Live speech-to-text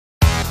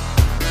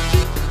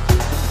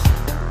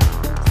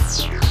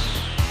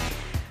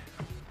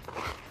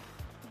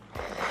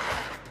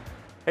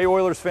Hey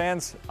Oilers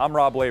fans, I'm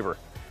Rob Loeber.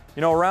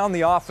 You know, around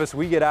the office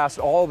we get asked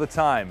all the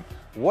time,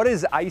 what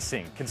is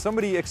icing? Can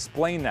somebody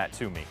explain that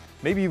to me?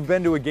 Maybe you've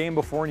been to a game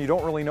before and you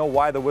don't really know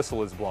why the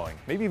whistle is blowing.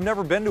 Maybe you've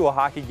never been to a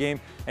hockey game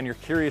and you're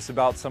curious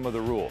about some of the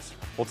rules.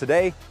 Well,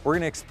 today we're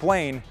going to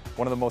explain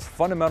one of the most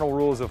fundamental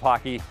rules of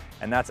hockey,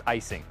 and that's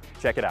icing.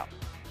 Check it out.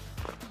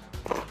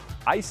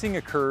 Icing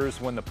occurs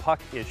when the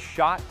puck is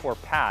shot or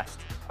passed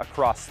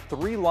across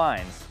 3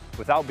 lines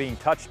without being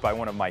touched by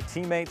one of my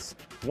teammates,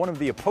 one of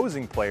the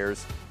opposing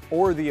players,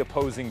 or the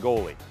opposing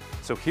goalie.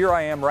 So here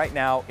I am right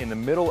now in the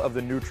middle of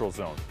the neutral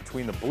zone,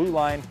 between the blue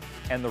line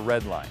and the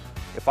red line.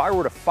 If I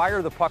were to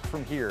fire the puck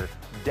from here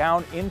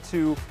down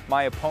into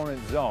my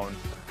opponent's zone,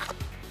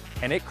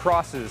 and it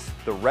crosses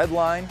the red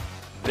line,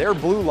 their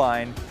blue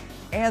line,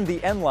 and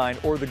the end line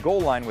or the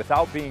goal line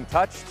without being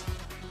touched,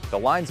 the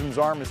linesman's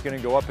arm is going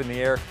to go up in the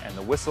air and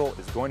the whistle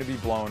is going to be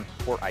blown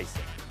for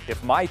icing.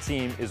 If my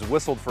team is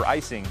whistled for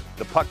icing,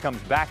 the puck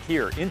comes back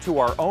here into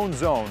our own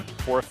zone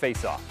for a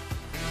face-off.